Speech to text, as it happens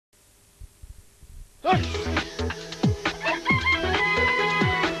Phone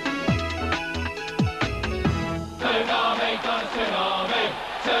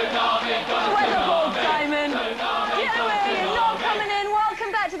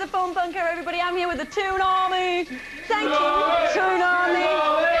bunker, everybody. I'm here with the Toon Army. Thank you, Toon Army.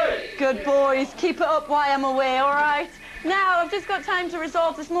 Good boys. Keep it up while I'm away, all right? Now, I've just got time to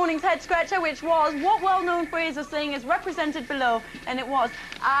resolve this morning's head scratcher, which was what well-known phrase of saying is represented below, and it was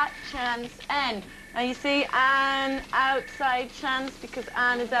a chance N. Now, you see, an outside chance, because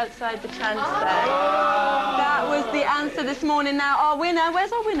Anne is outside the chance there. That was the answer this morning. Now, our winner,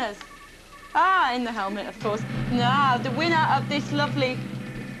 where's our winners? Ah, in the helmet, of course. Now, the winner of this lovely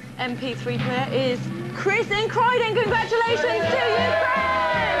MP3 player is Chris in Croydon. Congratulations to you,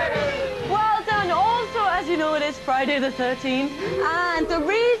 Chris! Well done. Also, as you know, it is Friday the 13th. And the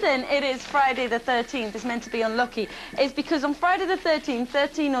reason it is Friday the 13th is meant to be unlucky is because on Friday the 13th,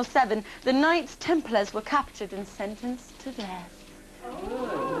 1307, the Knights Templars were captured and sentenced to death.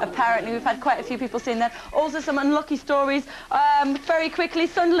 Apparently, we've had quite a few people saying that. Also, some unlucky stories. Very quickly,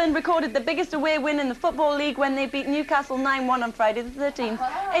 Sunderland recorded the biggest away win in the Football League when they beat Newcastle 9-1 on Friday the 13th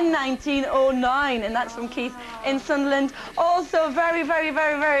in 1909. And that's from Keith in Sunderland. Also, very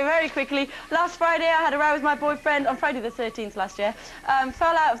quickly, last Friday, I had a row with my boyfriend on Friday the 13th last year.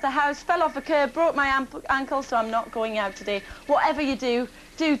 Fell out of the house, fell off a curb, broke my ankle, so I'm not going out today. Whatever you do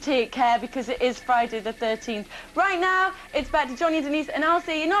take care, because it is Friday the 13th. Right now, it's back to Johnny and Denise, and I'll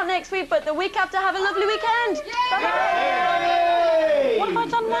see you not next week, but the week after. Have a lovely weekend. Bye-bye. What have I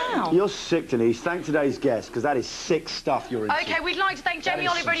done now? You're sick, Denise. Thank today's guest, because that is sick stuff you're into. OK, we'd like to thank Jamie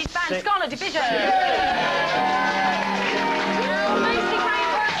Oliver and his band, Scarlet Division. Macy Gray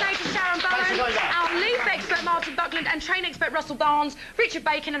impersonator Sharon Bowen, our loop expert Martin Buckland, and train expert Russell Barnes, Richard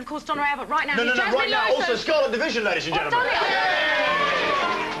Bacon, and of course Donna Air. But right now, no, Jasmine right now, Lowson. also Scarlet Division, ladies and gentlemen.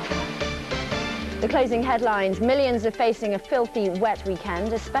 The closing headlines. Millions are facing a filthy, wet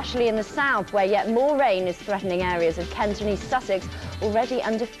weekend, especially in the south, where yet more rain is threatening areas of Kent and East Sussex, already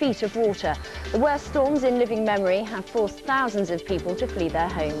under feet of water. The worst storms in living memory have forced thousands of people to flee their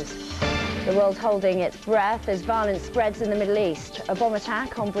homes. The world holding its breath as violence spreads in the Middle East. A bomb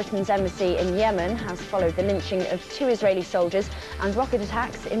attack on Britain's embassy in Yemen has followed the lynching of 2 Israeli soldiers and rocket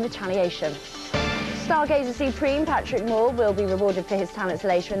attacks in retaliation. Stargazer Supreme Patrick Moore will be rewarded for his talents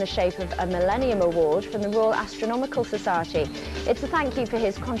later in the shape of a Millennium Award from the Royal Astronomical Society. It's a thank you for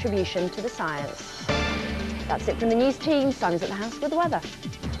his contribution to the science. That's it from the news team. Simon's at the house with the weather.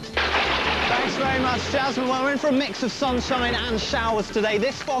 Thanks very much, Jasmine. Well, we're in for a mix of sunshine and showers today.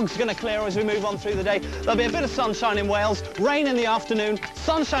 This fog's going to clear as we move on through the day. There'll be a bit of sunshine in Wales, rain in the afternoon,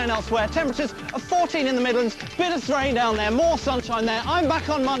 sunshine elsewhere. Temperatures of 14 in the Midlands, bit of rain down there, more sunshine there. I'm back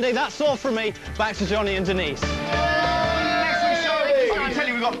on Monday. That's all from me. Back to Johnny and Denise. I can tell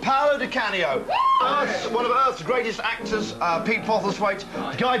you, we've got Paolo Di Canio, one of Earth's greatest actors, Pete Postlethwaite,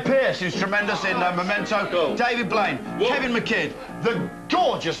 Guy Pearce, who's tremendous in Memento, David Blaine, Kevin McKidd, the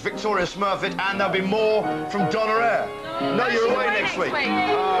gorgeous Victoria Smurfit, and there'll be more from Donna Air. No, you're away next week.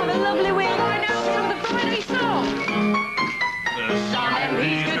 Have a lovely week. Right now, from the Friday song. Some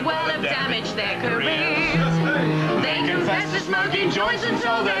MPs could well have damaged their careers. They confess to smoking joints and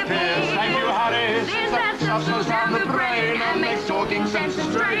told their peers. Thank you, Harris. There's that substance down the brain and makes talking sense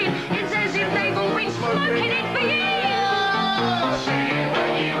and strain. It's as if they've all been smoking it for years.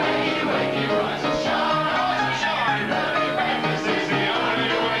 Wakey, wakey, wakey, rise and shine. Early breakfast is the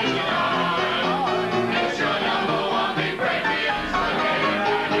only way to run. It's your #1 big breakfast. Get it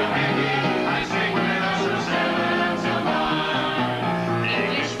down your hanky and sing with us from 7 until 9.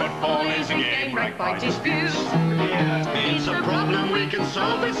 English football is a game wrecked by disputes. It's a problem we can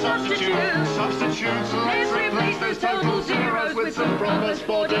solve with substitutes. Let's replace those total zeros with some proper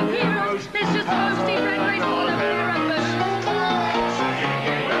sporting heroes. Let's just mostly red race all of their efforts.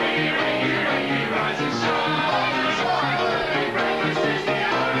 Rise and shine. Breakfast is the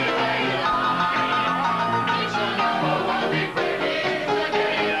only way to run. It's a #1 big breakfast. Get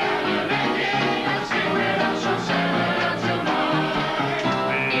it down your neck and sing with us from 7 until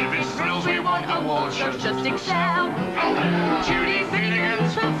 9. If it's thrills we want, award shows just excel. Judy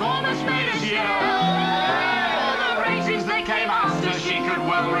Finnegan's performance made us yell. All the ratings they came after, she could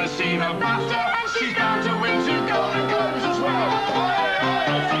well receive a BAFTA, and she's bound to win 2 Golden Globes as well.